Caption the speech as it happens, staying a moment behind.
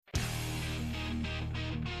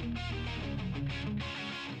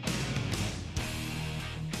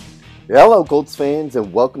Hello, Colts fans,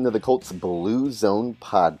 and welcome to the Colts Blue Zone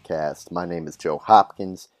podcast. My name is Joe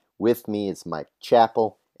Hopkins. With me is Mike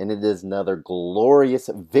Chappell, and it is another glorious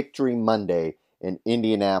Victory Monday in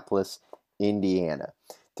Indianapolis, Indiana.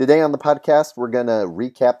 Today on the podcast, we're going to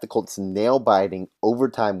recap the Colts' nail-biting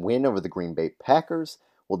overtime win over the Green Bay Packers.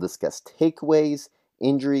 We'll discuss takeaways,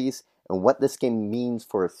 injuries, and what this game means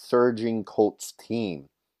for a surging Colts team.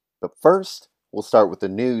 But first, we'll start with the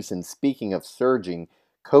news, and speaking of surging,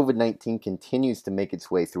 COVID-19 continues to make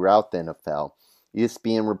its way throughout the NFL.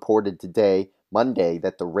 ESPN reported today, Monday,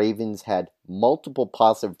 that the Ravens had multiple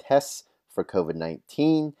positive tests for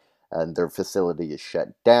COVID-19, and their facility is shut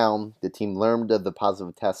down. The team learned of the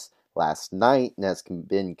positive tests last night and has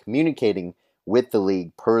been communicating with the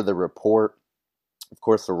league per the report. Of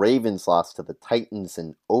course, the Ravens lost to the Titans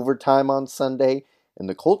in overtime on Sunday, and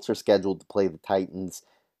the Colts are scheduled to play the Titans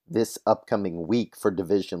this upcoming week for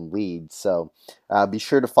division lead. So be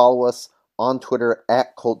sure to follow us on Twitter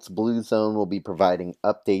at Colts Blue Zone. We'll be providing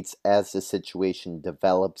updates as the situation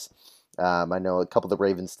develops. I know a couple of the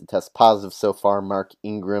Ravens to test positive so far, Mark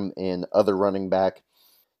Ingram and other running back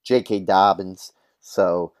J.K. Dobbins.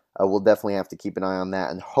 So we'll definitely have to keep an eye on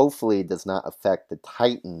that, and hopefully it does not affect the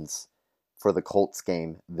Titans for the Colts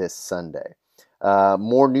game this Sunday.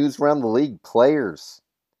 More news around the league. Players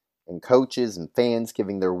and coaches and fans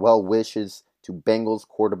giving their well wishes to Bengals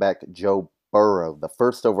quarterback Joe Burrow. The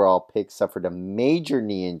first overall pick suffered a major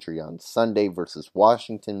knee injury on Sunday versus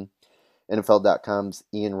Washington. NFL.com's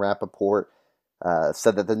Ian Rappaport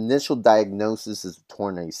said that the initial diagnosis is a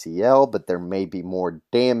torn ACL, but there may be more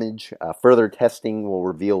damage. Further testing will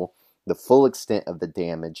reveal the full extent of the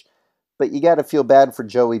damage. But you got to feel bad for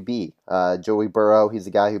Joey B. Joey Burrow, he's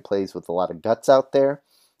a guy who plays with a lot of guts out there.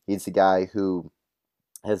 He's a guy who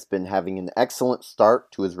has been having an excellent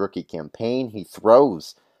start to his rookie campaign. He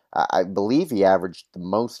throws, I believe he averaged the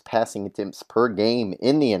most passing attempts per game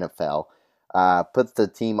in the NFL, puts the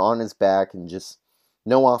team on his back and just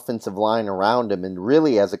no offensive line around him. And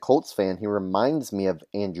really, as a Colts fan, he reminds me of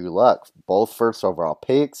Andrew Luck. Both first overall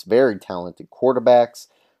picks, very talented quarterbacks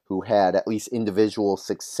who had at least individual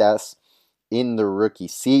success in their rookie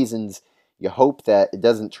seasons. You hope that it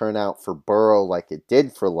doesn't turn out for Burrow like it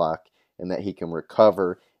did for Luck, and that he can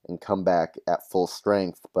recover and come back at full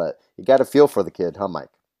strength. But you got to feel for the kid, huh,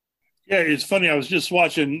 Mike? Yeah, it's funny. I was just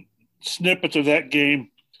watching snippets of that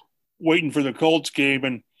game, waiting for the Colts game,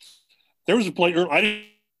 and there was a play. I didn't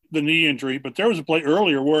the knee injury, but there was a play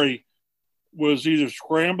earlier where he was either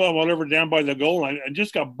scrambling, whatever, down by the goal line, and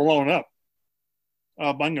just got blown up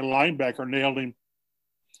by the linebacker, nailed him.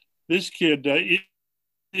 This kid,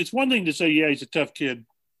 it's one thing to say, yeah, he's a tough kid.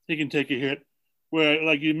 He can take a hit. Well,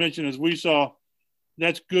 like you mentioned, as we saw,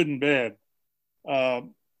 that's good and bad.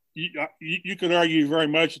 You could argue very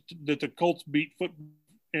much that the Colts beat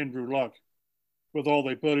Andrew Luck with all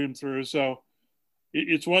they put him through. So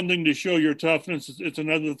it's one thing to show your toughness. It's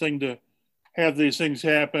another thing to have these things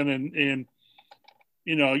happen. And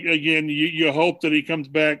you know, again, you hope that he comes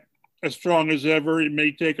back as strong as ever. It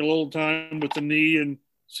may take a little time with the knee and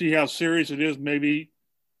see how serious it is. Maybe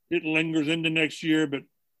it lingers into next year, but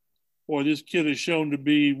boy, this kid is shown to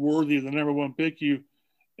be worthy of the number one pick.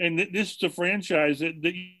 And this is a franchise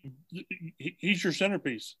that he's your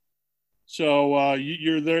centerpiece. So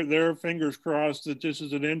you're there, fingers crossed that this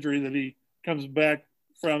is an injury that he comes back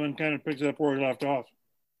from and kind of picks up where he left off.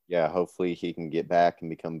 Yeah, hopefully he can get back and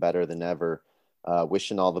become better than ever.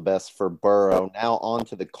 Wishing all the best for Burrow. Now on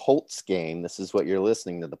to the Colts game. This is what you're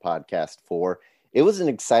listening to the podcast for. It was an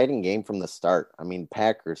exciting game from the start. I mean,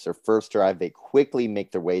 Packers, their first drive, they quickly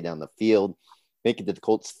make their way down the field, make it to the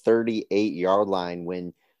Colts' 38-yard line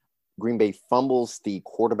when Green Bay fumbles the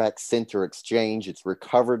quarterback-center exchange. It's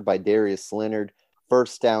recovered by Darius Leonard.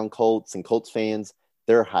 First down, Colts, and Colts fans,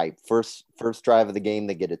 they're hyped. First drive of the game,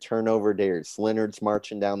 they get a turnover. Darius Leonard's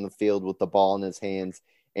marching down the field with the ball in his hands,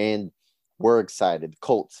 and we're excited.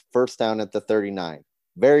 Colts, first down at the 39.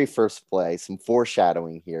 Very first play, some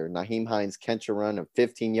foreshadowing here. Nyheim Hines catch a run of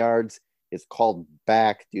 15 yards is called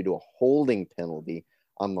back due to a holding penalty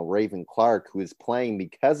on Le'Raven Clark, who is playing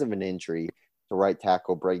because of an injury to right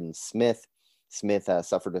tackle Braden Smith. Smith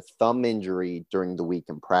suffered a thumb injury during the week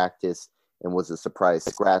in practice and was a surprise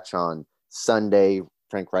scratch on Sunday.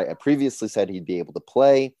 Frank Wright had previously said he'd be able to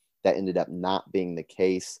play. That ended up not being the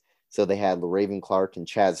case. So they had Le'Raven Clark and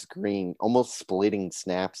Chaz Green almost splitting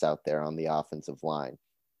snaps out there on the offensive line.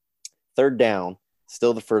 Third down,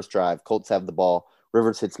 still the first drive. Colts have the ball.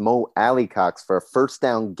 Rivers hits Mo Alley-Cox for a first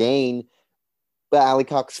down gain, but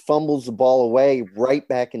Alley-Cox fumbles the ball away right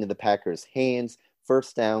back into the Packers' hands.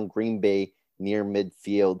 First down, Green Bay near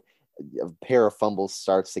midfield. A pair of fumbles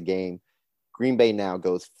starts the game. Green Bay now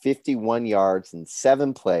goes 51 yards in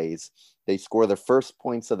 7 plays. They score the first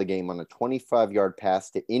points of the game on a 25-yard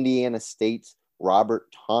pass to Indiana State's Robert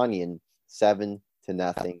Tonyan, 7-0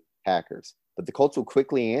 Packers. But the Colts will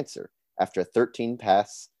quickly answer after a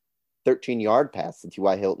 13-yard pass to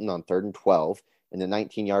T.Y. Hilton on 3rd and 12 and a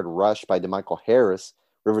 19-yard rush by DeMichael Harris.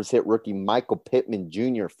 Rivers hit rookie Michael Pittman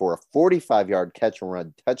Jr. for a 45-yard catch and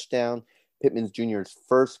run touchdown. Pittman Jr.'s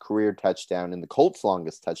first career touchdown and the Colts'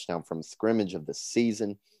 longest touchdown from scrimmage of the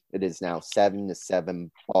season. It is now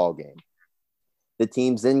 7-7 ball game. The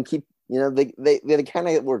teams then keep, they kind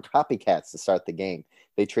of were copycats to start the game.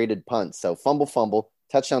 They traded punts. So fumble,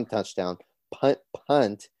 touchdown,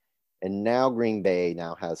 punt, and now Green Bay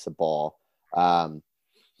now has the ball.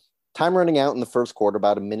 Time running out in the first quarter,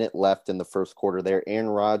 about a minute left in the first quarter there. Aaron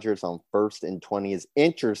Rodgers on 1st and 20 is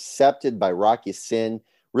intercepted by Rock Ya-Sin.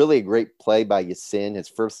 Really a great play by Ya-Sin, his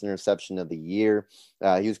first interception of the year.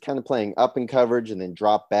 He was kind of playing up in coverage and then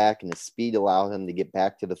dropped back, and his speed allowed him to get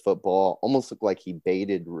back to the football. Almost looked like he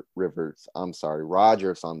baited Rodgers on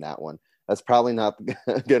that one. That's probably not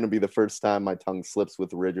going to be the first time my tongue slips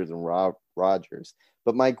with Rodgers and Rodgers.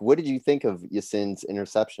 But, Mike, what did you think of Ya-Sin's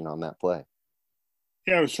interception on that play?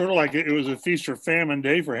 Yeah, it was sort of like it was a feast or famine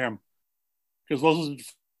day for him, because this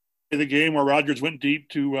was the game where Rodgers went deep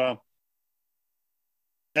to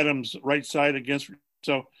Adams' right side against.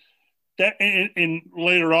 So that, and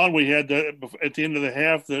later on we had at the end of the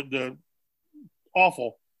half the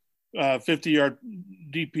awful 50-yard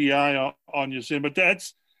DPI on Ya-Sin, but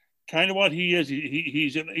that's kind of what he is.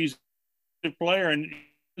 He's a player, and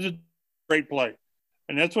he's a great play,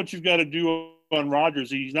 and that's what you've got to do on Rodgers.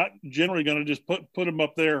 He's not generally going to just put him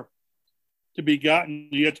up there to be gotten.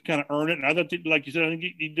 You have to kind of earn it. And I thought, like you said, I think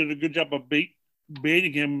he did a good job of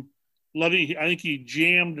baiting him. I think he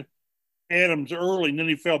jammed Adams early, and then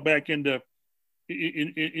he fell back in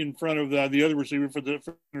front of the other receiver for the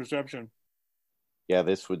interception. Yeah,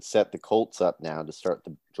 this would set the Colts up now to start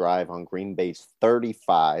the drive on Green Bay's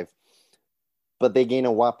 35. But they gain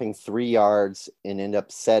a whopping 3 yards and end up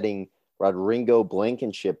setting Rodrigo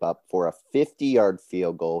Blankenship up for a 50-yard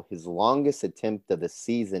field goal, his longest attempt of the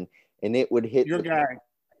season, and it would hit your guy.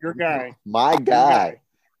 My guy.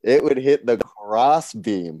 It would hit the cross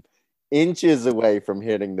beam inches away from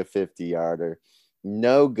hitting the 50-yarder.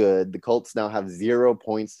 No good. The Colts now have 0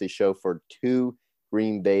 points to show for 2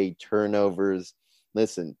 Green Bay turnovers.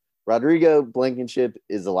 Listen, Rodrigo Blankenship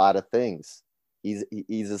is a lot of things.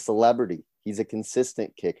 He's a celebrity. He's a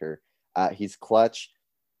consistent kicker. He's clutch.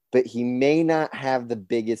 But he may not have the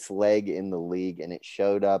biggest leg in the league, and it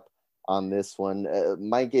showed up on this one.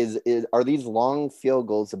 Mike, are these long field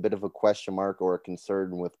goals a bit of a question mark or a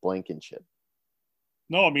concern with Blankenship?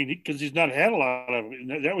 No, I mean, because he's not had a lot of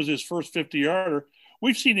it. That was his first 50-yarder.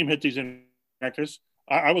 We've seen him hit these in practice.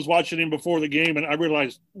 I was watching him before the game, and I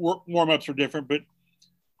realized warm-ups are different, but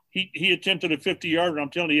he attempted a 50-yarder, and I'm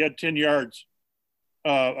telling you, he had 10 yards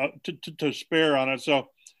to spare on it. So,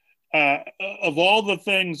 of all the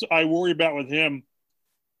things I worry about with him,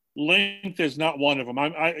 length is not one of them.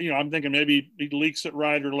 I'm thinking maybe he leaks it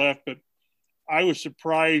right or left, but I was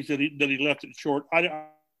surprised that he left it short.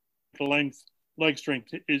 The leg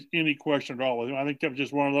strength is any question at all with him. I think that was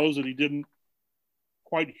just one of those that he didn't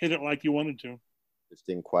quite hit it like he wanted to. Just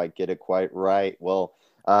didn't quite get it quite right. Well,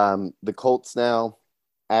 the Colts now,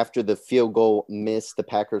 after the field goal miss, the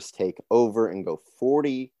Packers take over and go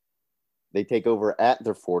 40. They take over at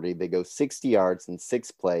their 40. They go 60 yards in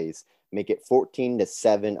 6 plays, make it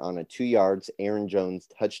 14-7 on a 2 yards Aaron Jones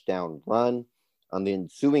touchdown run. On the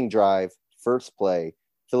ensuing drive, first play,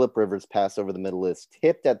 Phillip Rivers pass over the middle is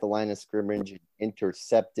tipped at the line of scrimmage,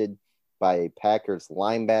 intercepted by a Packers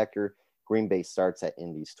linebacker. Green Bay starts at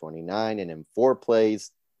Indy's 29, and in 4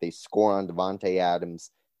 plays, they score on Davante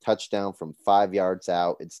Adams, touchdown from 5 yards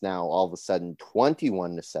out. It's now all of a sudden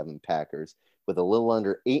 21-7 Packers, with a little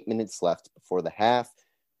under 8 minutes left before the half.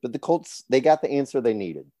 But the Colts, they got the answer they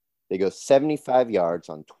needed. They go 75 yards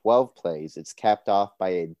on 12 plays. It's capped off by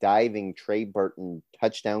a diving Trey Burton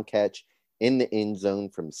touchdown catch in the end zone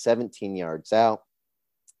from 17 yards out.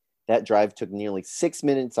 That drive took nearly 6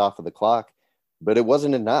 minutes off of the clock, but it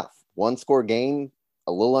wasn't enough. 1-score game,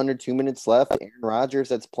 a little under 2 minutes left. Aaron Rodgers,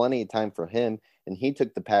 that's plenty of time for him, and he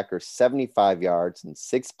took the Packers 75 yards in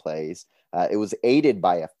 6 plays. It was aided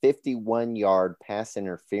by a 51-yard pass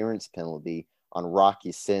interference penalty on Rock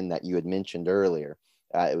Ya-Sin that you had mentioned earlier.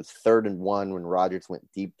 It was 3rd and 1 when Rodgers went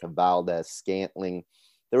deep to Valdez-Scantling.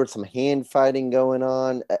 There was some hand fighting going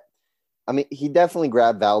on. I mean, he definitely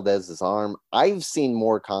grabbed Valdez's arm. I've seen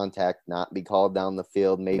more contact not be called down the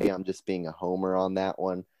field. Maybe I'm just being a homer on that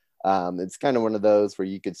one. It's kind of one of those where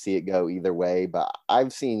you could see it go either way, but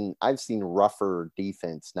I've seen rougher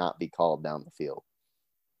defense not be called down the field.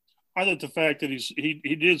 I thought the fact that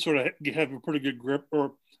he did sort of have a pretty good grip,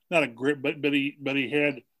 or not a grip, but he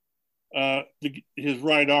had his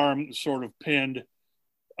right arm sort of pinned.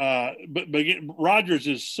 But Rodgers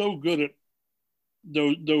is so good at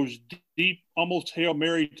those deep, almost Hail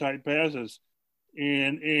Mary type passes,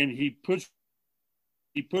 and he puts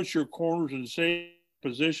your corners in safe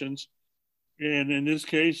positions. And in this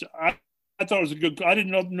case, I thought it was a good. I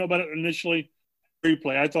didn't know about it initially.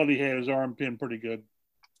 Replay, I thought he had his arm pinned pretty good.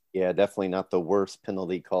 Yeah, definitely not the worst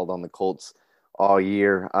penalty called on the Colts all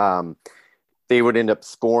year. They would end up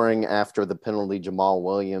scoring after the penalty. Jamal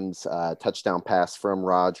Williams, touchdown pass from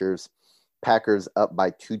Rodgers. Packers up by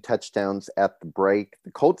 2 touchdowns at the break.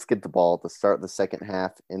 The Colts get the ball at the start of the second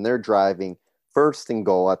half, and they're driving 1st and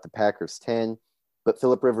goal at the Packers 10. But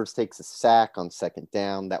Phillip Rivers takes a sack on 2nd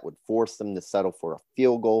down. That would force them to settle for a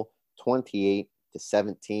field goal, 28-17.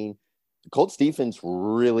 The Colts defense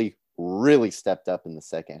really stepped up in the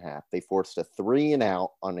second half. They forced a 3 and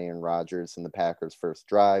out on Aaron Rodgers in the Packers' first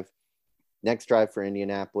drive. Next drive for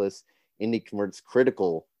Indianapolis, Indy converts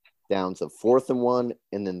critical downs of 4th and 1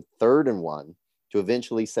 and then 3rd and 1 to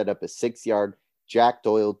eventually set up a 6-yard Jack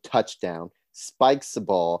Doyle touchdown. Spikes the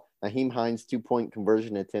ball. Nyheim Hines' 2-point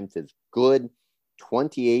conversion attempt is good.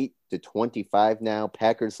 28-25 now.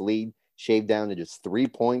 Packers lead, shaved down to just 3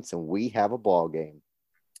 points, and we have a ball game.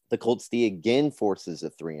 The Colts D again forces a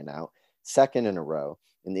 3 and out, 2nd in a row,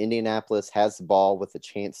 and Indianapolis has the ball with a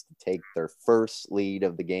chance to take their first lead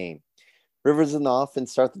of the game. Rivers and the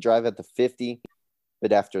offense start the drive at the 50,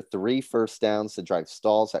 but after 3 first downs, the drive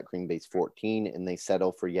stalls at Green Bay's 14, and they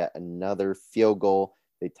settle for yet another field goal.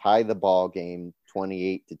 They tie the ball game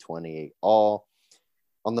 28-28 all.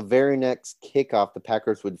 On the very next kickoff, the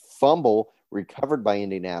Packers would fumble, recovered by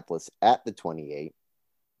Indianapolis at the 28.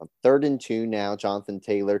 On 3rd and 2 now, Jonathan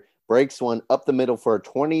Taylor breaks one up the middle for a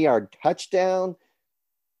 20-yard touchdown,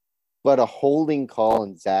 but a holding call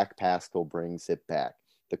and Zach Pascal brings it back.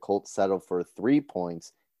 The Colts settle for 3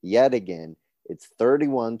 points yet again. It's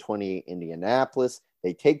 31-28 Indianapolis.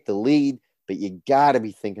 They take the lead, but you got to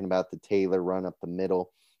be thinking about the Taylor run up the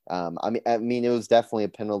middle. I mean, it was definitely a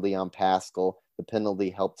penalty on Pascal. The penalty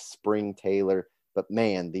helped spring Taylor, but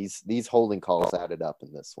man, these holding calls added up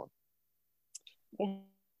in this one. Well,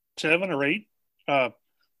 7 or 8.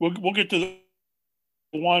 We'll get to the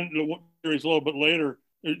one series a little bit later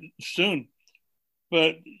soon,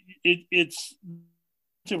 but it's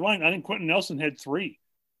line. I think Quentin Nelson had 3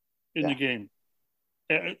 in the game,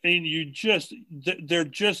 and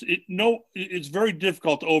it's very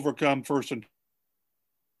difficult to overcome first and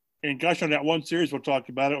gosh, on that one series we'll talk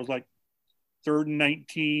about, it was like 3rd and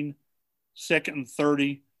 19, 2nd and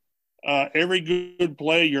 30. Every good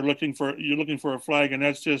play you're looking for a flag, and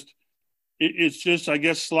that's just it's just, I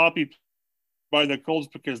guess, sloppy by the Colts,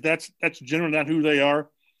 because that's generally not who they are.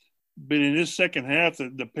 But in this second half,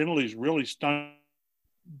 the penalties really stunk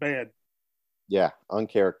bad. Yeah,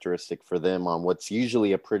 uncharacteristic for them on what's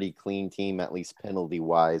usually a pretty clean team, at least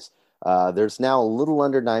penalty-wise. There's now a little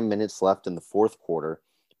under 9 minutes left in the 4th quarter.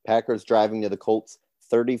 Packers driving to the Colts'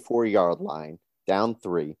 34-yard line, down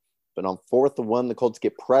 3. But on 4th and 1, the Colts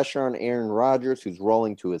get pressure on Aaron Rodgers, who's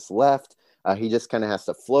rolling to his left. He just kind of has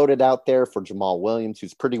to float it out there for Jamal Williams,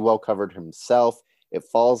 who's pretty well covered himself. It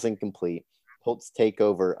falls incomplete. Colts take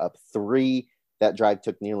over up 3. That drive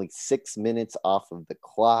took nearly 6 minutes off of the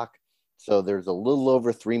clock. So there's a little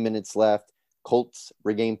over 3 minutes left. Colts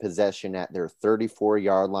regain possession at their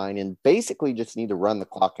 34-yard line and basically just need to run the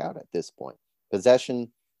clock out at this point.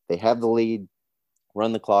 Possession, they have the lead,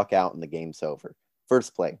 run the clock out, and the game's over.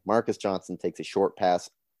 First play, Marcus Johnson takes a short pass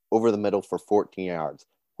over the middle for 14 yards.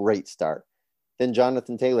 Great start. Then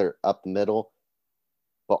Jonathan Taylor up the middle,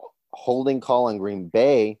 but holding call on Green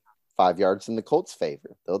Bay, 5 yards in the Colts'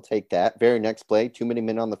 favor. They'll take that. Very next play, too many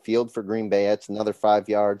men on the field for Green Bay. That's another 5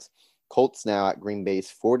 yards. Colts now at Green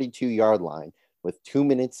Bay's 42-yard line with 2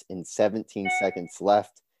 minutes and 17 seconds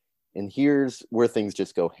left. And here's where things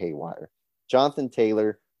just go haywire. Jonathan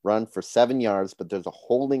Taylor run for 7 yards, but there's a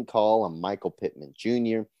holding call on Michael Pittman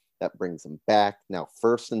Jr. That brings him back. Now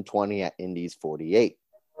 1st and 20 at Indy's 48.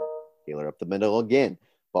 Taylor up the middle again,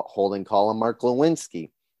 but holding call on Mark Lewinsky.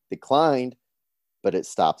 Declined, but it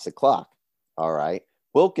stops the clock. All right.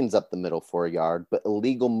 Wilkins up the middle for a yard, but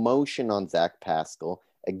illegal motion on Zach Pascal.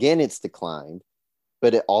 Again, it's declined,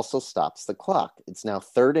 but it also stops the clock. It's now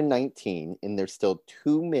 3rd and 19, and there's still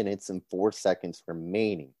 2 minutes and 4 seconds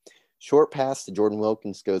remaining. Short pass to Jordan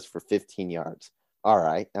Wilkins goes for 15 yards. All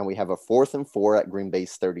right, now we have a 4th and 4 at Green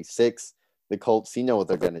Bay's 36. The Colts, you know what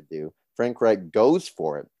they're going to do. Frank Reich goes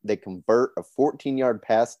for it. They convert a 14-yard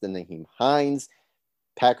pass to Nyheim Hines.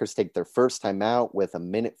 Packers take their first time out with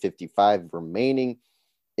 1:55 remaining.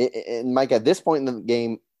 And Mike, at this point in the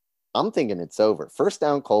game, I'm thinking it's over. First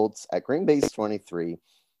down Colts at Green Bay's 23.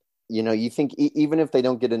 You think even if they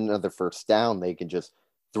don't get another first down, they can just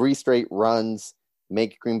 3 straight runs,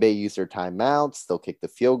 make Green Bay use their timeouts. They'll kick the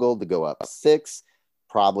field goal to go up 6.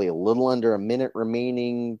 Probably a little under a minute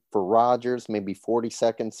remaining for Rodgers, maybe 40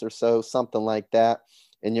 seconds or so, something like that.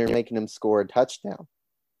 And you're making him score a touchdown.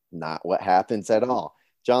 Not what happens at all.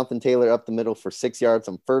 Jonathan Taylor up the middle for 6 yards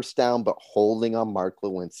on first down, but holding on Mark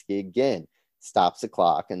Lewinsky again. Stops the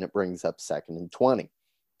clock, and it brings up 2nd and 20.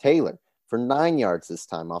 Taylor for 9 yards this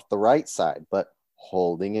time off the right side, but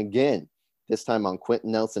holding again. This time on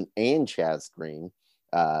Quentin Nelson and Chaz Green.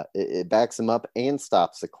 It backs him up and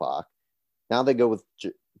stops the clock. Now they go with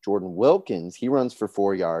Jordan Wilkins. He runs for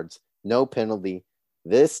 4 yards. No penalty.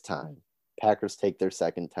 This time, Packers take their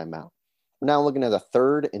second timeout. We're now looking at a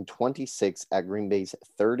 3rd and 26 at Green Bay's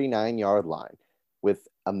 39-yard line with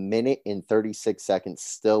 1:36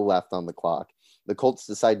 still left on the clock. The Colts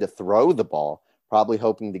decide to throw the ball, probably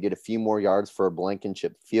hoping to get a few more yards for a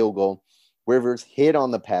Blankenship field goal. Rivers hit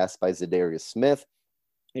on the pass by Zadarius Smith.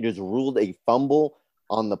 It is ruled a fumble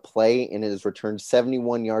on the play, and it is returned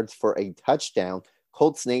 71 yards for a touchdown.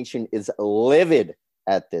 Colts Nation is livid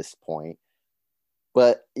at this point.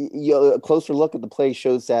 But a closer look at the play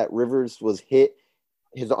shows that Rivers was hit.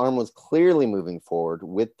 His arm was clearly moving forward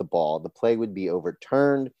with the ball. The play would be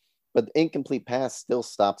overturned, but the incomplete pass still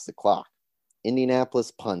stops the clock.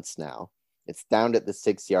 Indianapolis punts now. It's down at the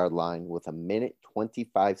 6-yard line with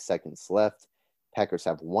 1:25 left. Packers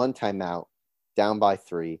have 1 timeout, down by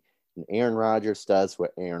 3. And Aaron Rodgers does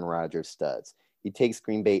what Aaron Rodgers does. He takes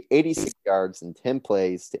Green Bay 86 yards in 10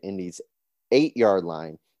 plays to Indy's 8-yard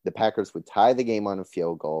line. The Packers would tie the game on a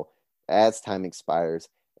field goal as time expires,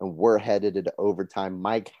 and we're headed into overtime.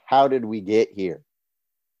 Mike, how did we get here?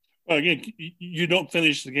 Well, again, you don't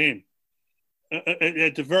finish the game.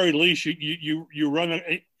 At the very least, you run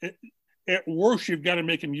at worst, you've got to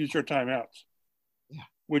make them use their timeouts. Yeah.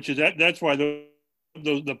 Which is that's why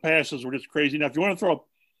the passes were just crazy. Now, if you want to throw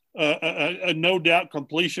a no doubt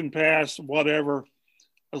completion pass, whatever,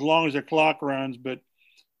 as long as the clock runs. But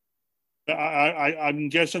I'm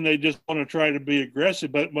guessing they just want to try to be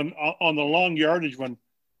aggressive. But when on the long yardage, when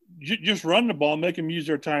just run the ball, make them use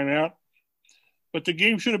their timeout. But the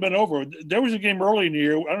game should have been over. There was a game early in the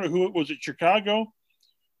year. I don't know who it was at Chicago,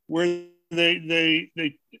 where they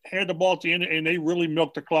had the ball at the end and they really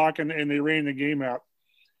milked the clock and they ran the game out.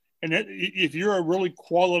 And if you're a really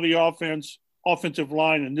quality offensive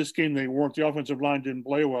line, in this game they weren't. The offensive line didn't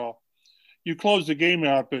play well. You close the game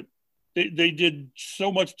out, but they did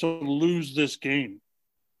so much to lose this game.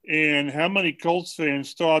 And how many Colts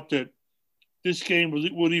fans thought that this game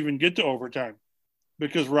would even get to overtime?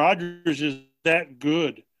 Because Rodgers is that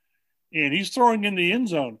good, and he's throwing in the end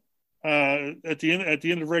zone at the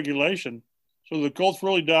end of regulation. So the Colts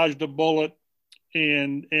really dodged a bullet,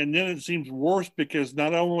 and then it seems worse because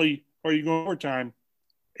not only are you going overtime,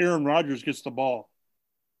 Aaron Rodgers gets the ball.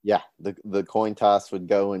 Yeah, the coin toss would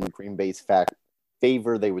go in Green Bay's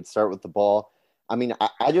favor. They would start with the ball. I mean,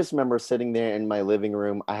 I just remember sitting there in my living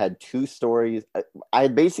room. I had 2 stories. I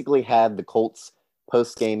had basically had the Colts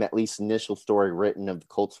post-game, at least initial story written of the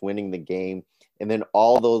Colts winning the game, and then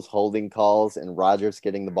all those holding calls and Rodgers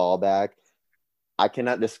getting the ball back. I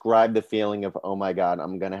cannot describe the feeling of, oh my God,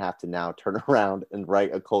 I'm going to have to now turn around and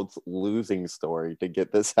write a Colts losing story to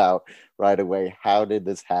get this out right away. How did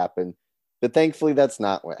this happen? But thankfully, that's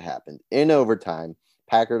not what happened. In overtime,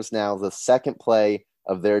 Packers now the second play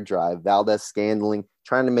of their drive. Valdez-Scantling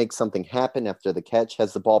trying to make something happen after the catch,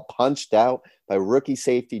 has the ball punched out by rookie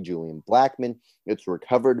safety Julian Blackmon. It's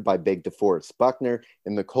recovered by big DeForest Buckner,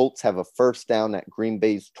 and the Colts have a first down at Green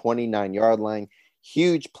Bay's 29-yard line.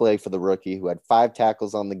 Huge play for the rookie who had 5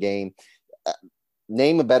 tackles on the game.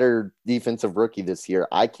 Name a better defensive rookie this year.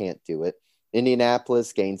 I can't do it.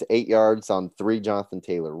 Indianapolis gains 8 yards on 3 Jonathan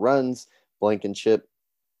Taylor runs. Blankenship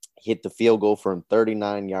hit the field goal from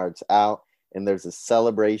 39 yards out, and there's a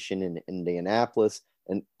celebration in Indianapolis,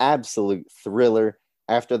 an absolute thriller.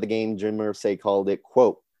 After the game, Jim Irsay called it,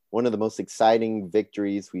 quote, one of the most exciting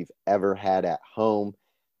victories we've ever had at home.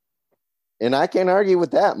 And I can't argue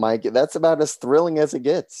with that, Mike. That's about as thrilling as it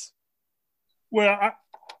gets. Well,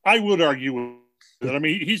 I would argue with it. I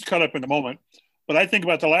mean, he's caught up in the moment. But I think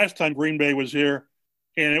about the last time Green Bay was here,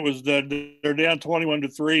 and it was they're down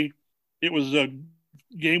 21-3. It was a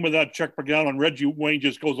game without Chuck Pagano, and Reggie Wayne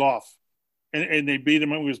just goes off. And they beat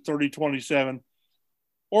him. It was 30-27.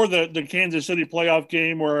 Or the Kansas City playoff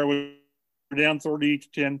game where it was down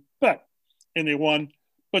 30-10. But and they won.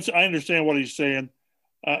 But I understand what he's saying.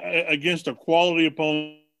 Against a quality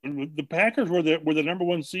opponent, the Packers were the number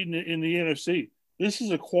one seed in the NFC. This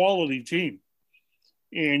is a quality team,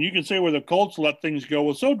 and you can say where the Colts let things go.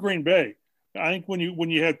 Well, so Green Bay. I think when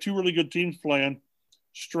you have two really good teams playing,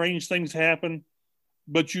 strange things happen,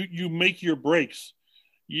 but you make your breaks.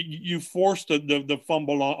 You force the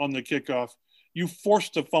fumble on the kickoff. You force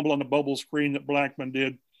the fumble on the bubble screen that Blackman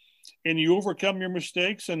did, and you overcome your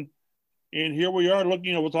mistakes. And here we are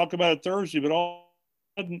looking. We'll talk about it Thursday, but all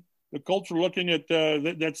of a sudden the Colts are looking at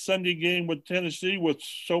that Sunday game with Tennessee with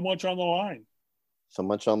so much on the line. So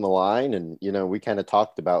much on the line, and we kind of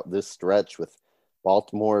talked about this stretch with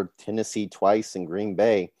Baltimore, Tennessee twice, and Green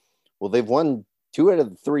Bay. Well, they've won 2 out of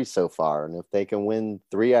the 3 so far, and if they can win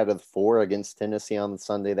 3 out of the 4 against Tennessee on the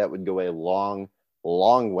Sunday, that would go a long,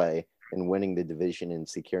 long way in winning the division and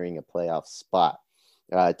securing a playoff spot.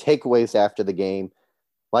 Takeaways after the game,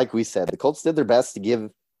 like we said, the Colts did their best to give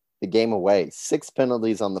the game away. 6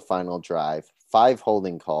 penalties on the final drive, 5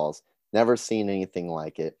 holding calls, never seen anything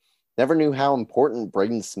like it. Never knew how important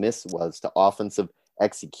Braden Smith was to offensive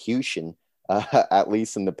execution, at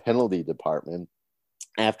least in the penalty department.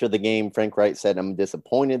 After the game, Frank Reich said, "I'm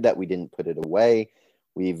disappointed that we didn't put it away.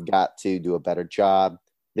 We've got to do a better job.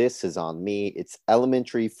 This is on me." It's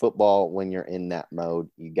elementary football when you're in that mode.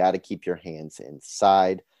 You got to keep your hands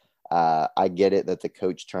inside. I get it that the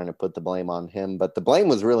coach trying to put the blame on him, but the blame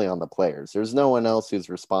was really on the players. There's no one else who's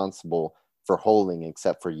responsible for holding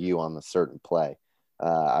except for you on a certain play.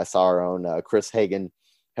 I saw our own Chris Hagan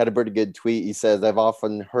had a pretty good tweet. He says, "I've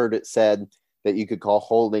often heard it said that you could call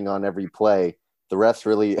holding on every play. The refs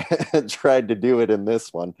really tried to do it in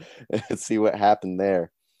this one." See what happened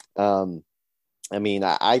there. I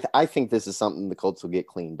think this is something the Colts will get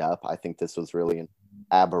cleaned up. I think this was really an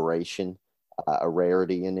aberration, a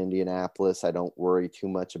rarity in Indianapolis. I don't worry too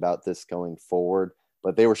much about this going forward,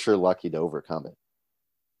 but they were sure lucky to overcome it.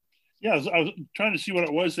 Yeah, I was trying to see what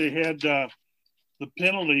it was. They had the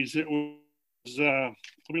penalties. It was, let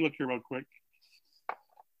me look here real quick.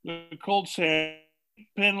 The Colts had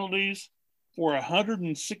penalties for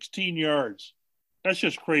 116 yards. That's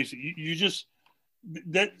just crazy. You just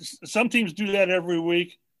that some teams do that every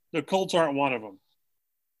week. The Colts aren't one of them.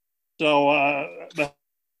 So the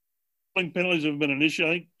penalties have been an issue. I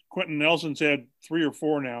think Quentin Nelson's had 3 or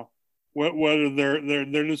 4 now. Whether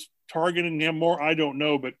they're just targeting him more, I don't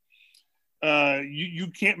know. But you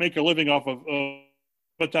can't make a living off of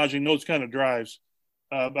sabotaging those kind of drives.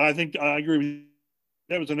 But I think I agree with you.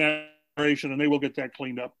 That was an aberration, and they will get that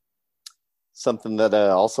cleaned up. Something that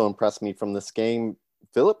also impressed me from this game,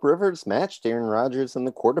 Phillip Rivers matched Aaron Rodgers in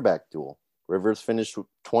the quarterback duel. Rivers finished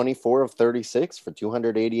 24 of 36 for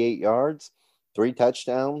 288 yards, 3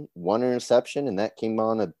 touchdowns, 1 interception, and that came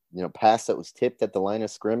on a pass that was tipped at the line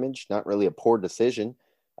of scrimmage. Not really a poor decision.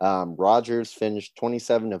 Rodgers finished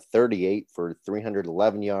 27 of 38 for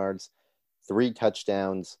 311 yards, 3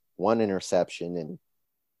 touchdowns, 1 interception, and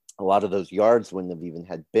a lot of those yards wouldn't have even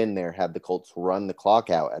had been there had the Colts run the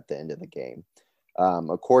clock out at the end of the game.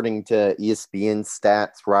 According to ESPN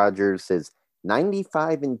stats, Rodgers is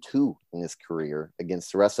 95-2 in his career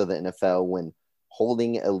against the rest of the NFL when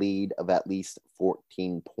holding a lead of at least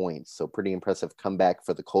 14 points. So pretty impressive comeback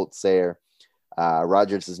for the Colts there.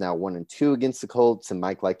 Rodgers is now 1-2 against the Colts. And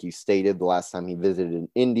Mike, like you stated, the last time he visited in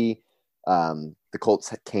Indy, the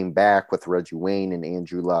Colts came back with Reggie Wayne and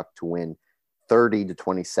Andrew Luck to win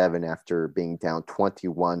 30-27 after being down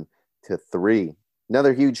 21-3.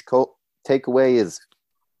 Another huge Colt takeaway is,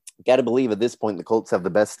 got to believe at this point the Colts have the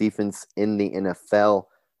best defense in the NFL.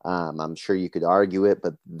 I'm sure you could argue it,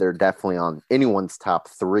 but they're definitely on anyone's top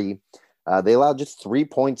 3. They allowed just 3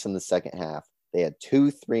 points in the second half. They had 2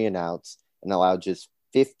 3-and-outs and allowed just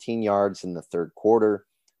 15 yards in the third quarter.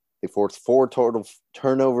 They forced 4 total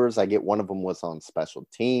turnovers. I get one of them was on special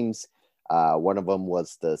teams. One of them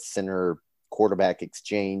was the center quarterback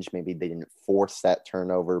exchange. Maybe they didn't force that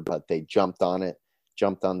turnover, but they jumped on it,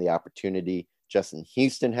 jumped on the opportunity. Justin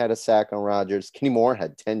Houston had a sack on Rodgers. Kenny Moore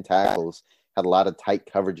had 10 tackles, had a lot of tight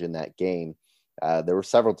coverage in that game. There were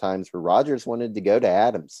several times where Rodgers wanted to go to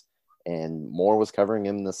Adams, and Moore was covering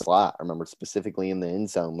him in the slot. I remember specifically in the end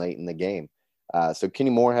zone late in the game. So Kenny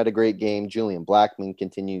Moore had a great game. Julian Blackman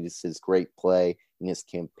continues his great play in his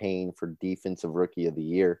campaign for Defensive Rookie of the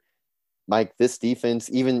Year. Mike, this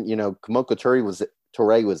defense, even, Kemoko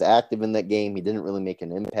Turay was active in that game. He didn't really make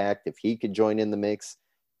an impact. If he could join in the mix,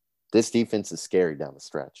 this defense is scary down the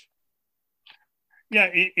stretch. Yeah,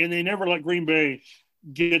 and they never let Green Bay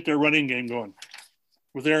get their running game going.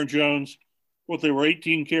 With Aaron Jones, they were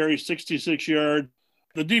 18 carries, 66 yards.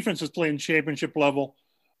 The defense is playing championship level.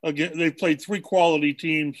 Again, they've played 3 quality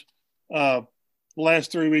teams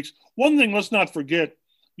last 3 weeks. One thing, let's not forget,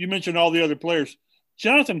 you mentioned all the other players.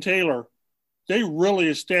 Jonathan Taylor, they really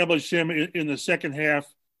established him in the second half.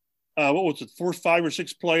 What was it, first 5 or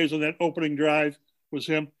 6 plays on that opening drive was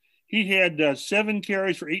him. He had 7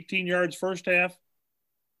 carries for 18 yards first half,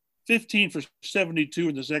 15 for 72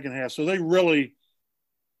 in the second half. So they really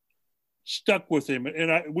stuck with him.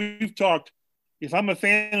 And we've talked, if I'm a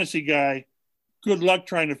fantasy guy, good luck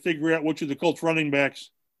trying to figure out which of the Colts running backs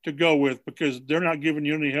to go with, because they're not giving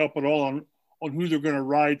you any help at all on who they're going to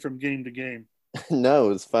ride from game to game. No,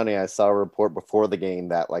 it was funny. I saw a report before the game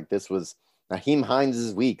that like this was Nyheim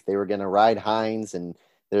Hines' week. They were going to ride Hines and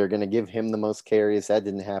they were going to give him the most carries. That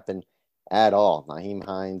didn't happen at all. Nyheim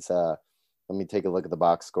Hines, let me take a look at the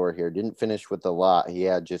box score here. Didn't finish with a lot. He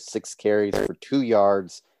had just 6 carries for 2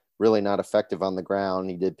 yards, really not effective on the ground.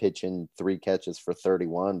 He did pitch in 3 catches for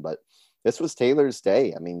 31, but this was Taylor's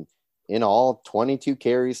day. I mean, in all, 22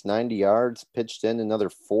 carries, 90 yards, pitched in another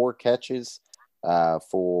 4 catches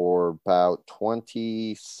for about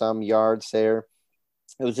 20-some yards there.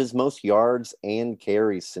 It was his most yards and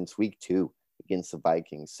carries since week 2 against the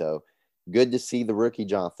Vikings. So good to see the rookie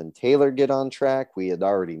Jonathan Taylor get on track. We had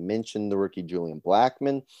already mentioned the rookie Julian Blackmon,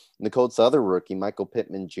 and the Colts' other rookie, Michael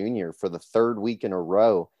Pittman Jr., for the 3rd week in a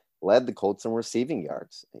row, led the Colts in receiving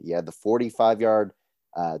yards. He had the 45-yard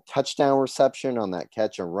touchdown reception on that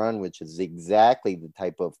catch and run, which is exactly the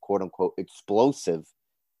type of quote-unquote explosive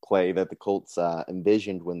play that the Colts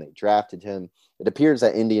envisioned when they drafted him. It appears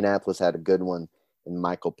that Indianapolis had a good one in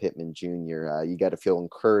Michael Pittman Jr. You got to feel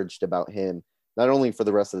encouraged about him, not only for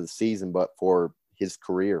the rest of the season, but for his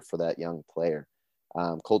career for that young player.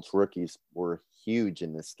 Colts rookies were huge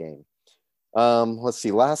in this game. Let's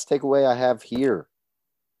see. Last takeaway I have here.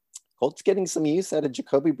 Colts getting some use out of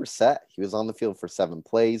Jacoby Brissett. He was on the field for 7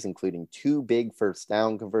 plays, including 2 big first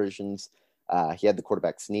down conversions. He had the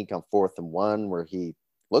quarterback sneak on 4th and 1, where he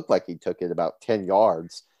looked like he took it about 10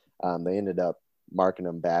 yards. They ended up marking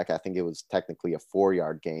him back. I think it was technically a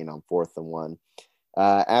 4-yard gain on 4th and 1.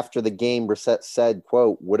 After the game, Brissett said,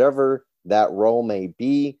 quote, "Whatever that role may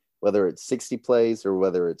be, whether it's 60 plays or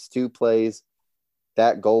whether it's 2 plays,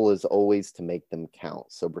 that goal is always to make them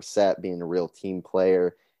count." So Brissett being a real team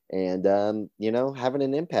player and, having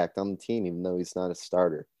an impact on the team, even though he's not a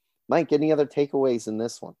starter. Mike, any other takeaways in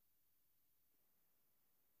this one?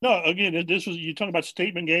 No, again, you talk about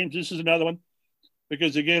statement games. This is another one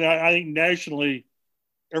because, again, I think nationally,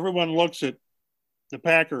 everyone looks at the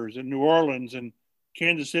Packers and New Orleans and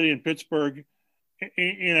Kansas City and Pittsburgh.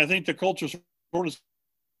 And I think the Colts are sort of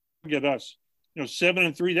get us,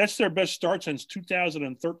 7-3. That's their best start since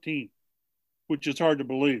 2013, which is hard to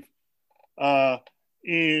believe.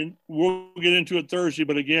 And we'll get into it Thursday.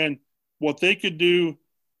 But again, what they could do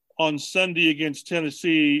on Sunday against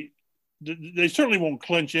Tennessee, they certainly won't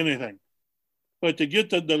clinch anything. But to get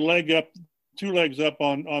the leg up, 2 legs up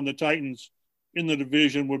on the Titans in the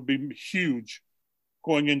division would be huge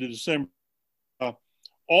going into December.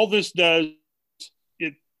 All this does,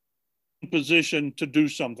 it in position to do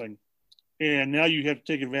something. And now you have to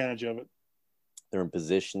take advantage of it. They're in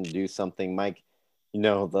position to do something. Mike,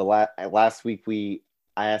 the last week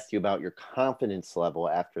I asked you about your confidence level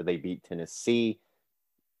after they beat Tennessee.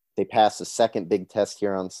 They passed the second big test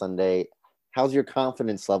here on Sunday. How's your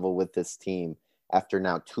confidence level with this team after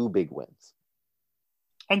now 2 big wins?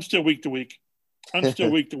 I'm still week to week. I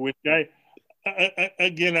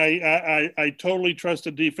totally trust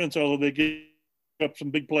the defense, although they give up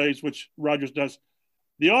some big plays, which Rodgers does.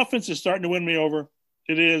 The offense is starting to win me over.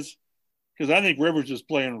 It is, because I think Rivers is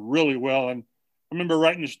playing really well. And I remember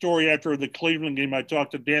writing a story after the Cleveland game. I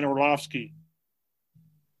talked to Dan Orlovsky,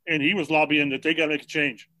 and he was lobbying that they got to make a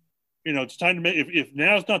change. It's time to make. If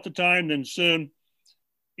now's not the time, then soon.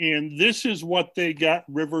 And this is what they got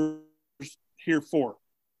Rivers here for: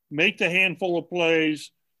 make the handful of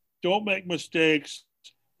plays, don't make mistakes.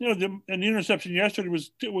 And the interception yesterday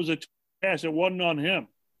was a pass. It wasn't on him,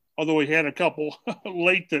 although he had a couple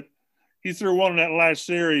late that he threw one in that last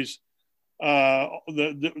series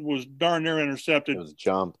that was darn near intercepted. It was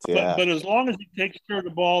jumped, yeah. But as long as he takes care of the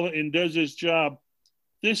ball and does his job,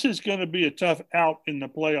 this is going to be a tough out in the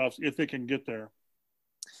playoffs if they can get there.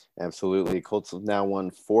 Absolutely. Colts have now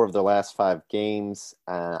won 4 of the last 5 games.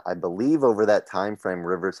 I believe over that time frame,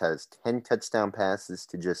 Rivers has 10 touchdown passes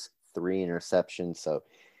to just 3 interceptions. So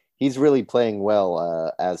he's really playing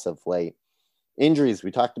well as of late. Injuries,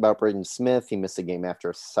 we talked about Braden Smith. He missed a game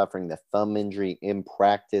after suffering the thumb injury in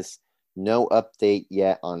practice. No update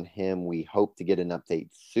yet on him. We hope to get an update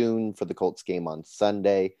soon for the Colts game on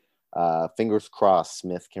Sunday. Fingers crossed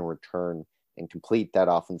Smith can return and complete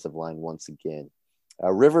that offensive line once again.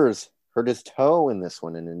 Rivers hurt his toe in this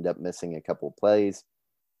one and ended up missing a couple of plays.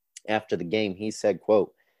 After the game, he said,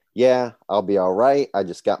 quote, "Yeah, I'll be all right. I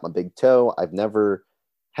just got my big toe. I've never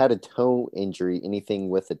had a toe injury, anything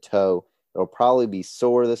with a toe. It'll probably be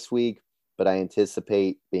sore this week, but I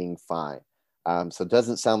anticipate being fine." So it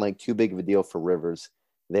doesn't sound like too big of a deal for Rivers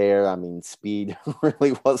there. I mean, speed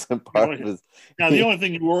really wasn't part of his. Now, the only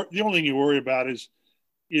thing you worry about is,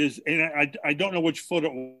 and I don't know which foot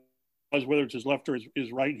it was, whether it's his left or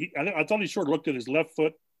his right. I thought he sort of looked at his left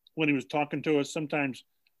foot when he was talking to us. Sometimes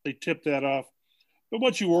they tip that off. But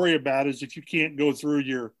what you worry about is if you can't go through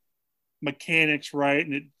your mechanics right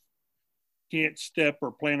and it can't step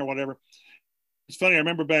or plan or whatever. It's funny. I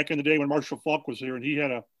remember back in the day when Marshall Faulk was here and he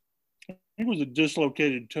was a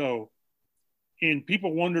dislocated toe. And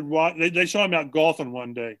people wondered why. They saw him out golfing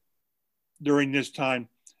one day during this time.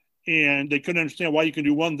 And they couldn't understand why you can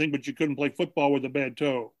do one thing, but you couldn't play football with a bad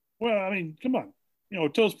toe. Well, I mean, come on. A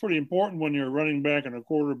toe's pretty important when you're a running back and a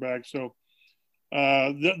quarterback. So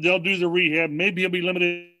they'll do the rehab. Maybe he'll be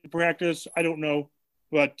limited to practice. I don't know.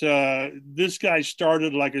 But this guy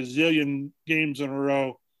started like a zillion games in a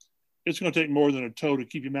row. It's going to take more than a toe to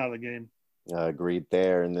keep him out of the game. Agreed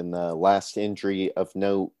there. And then the last injury of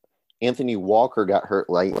note, Anthony Walker got hurt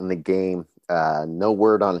late in the game. No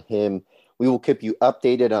word on him. We will keep you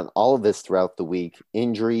updated on all of this throughout the week.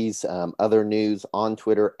 Injuries, other news on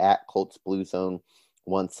Twitter at Colts Blue Zone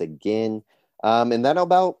once again. And that'll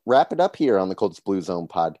about wrap it up here on the Colts Blue Zone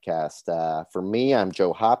podcast. For me, I'm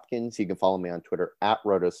Joe Hopkins. You can follow me on Twitter at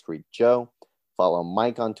Roto Street Joe. Follow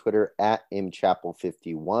Mike on Twitter at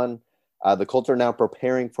mchapel51. The Colts are now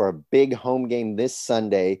preparing for a big home game this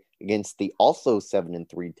Sunday against the also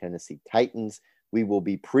 7-3 Tennessee Titans. We will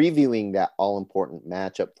be previewing that all-important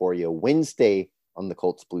matchup for you Wednesday on the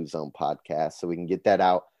Colts Blue Zone podcast, so we can get that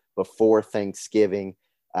out before Thanksgiving.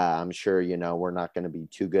 I'm sure, we're not going to be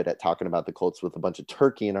too good at talking about the Colts with a bunch of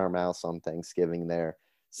turkey in our mouths on Thanksgiving there.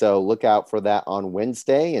 So look out for that on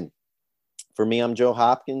Wednesday. And for me, I'm Joe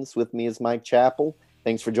Hopkins. With me is Mike Chappell.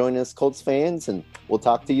 Thanks for joining us, Colts fans, and we'll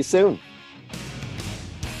talk to you soon.